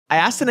I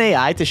asked an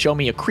AI to show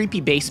me a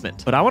creepy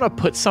basement, but I want to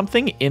put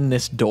something in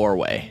this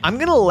doorway. I'm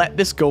gonna let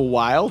this go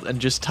wild and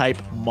just type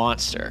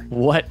monster.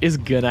 What is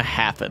gonna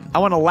happen? I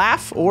want to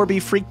laugh or be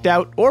freaked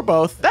out or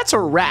both. That's a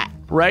rat,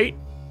 right?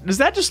 Does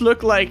that just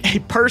look like a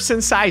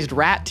person-sized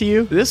rat to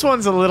you? This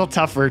one's a little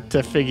tougher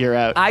to figure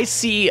out. I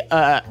see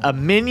a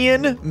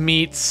minion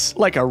meets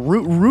like a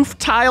roof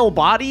tile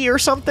body or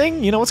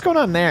something. You know, what's going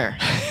on there?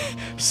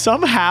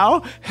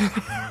 Somehow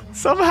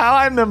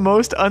I'm the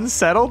most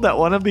unsettled that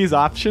one of these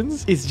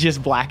options is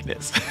just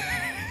blackness.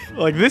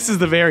 Like, this is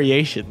the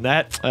variation.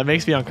 That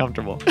makes me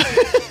uncomfortable.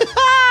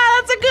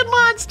 That's a good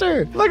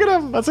monster. Look at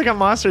him. That's like a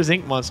Monsters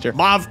Inc. monster.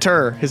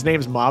 Movtur. His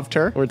name's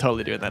Movtur. We're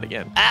totally doing that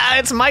again.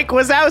 It's Mike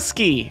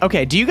Wazowski.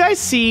 Okay, do you guys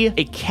see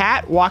a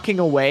cat walking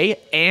away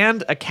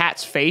and a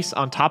cat's face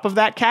on top of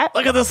that cat?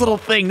 Look at this little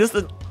thing.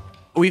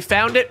 We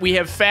found it. We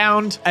have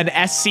found an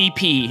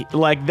SCP.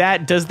 Like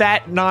that. Does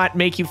that not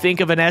make you think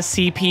of an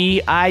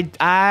SCP? I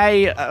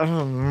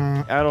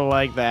don't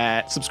like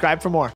that. Subscribe for more.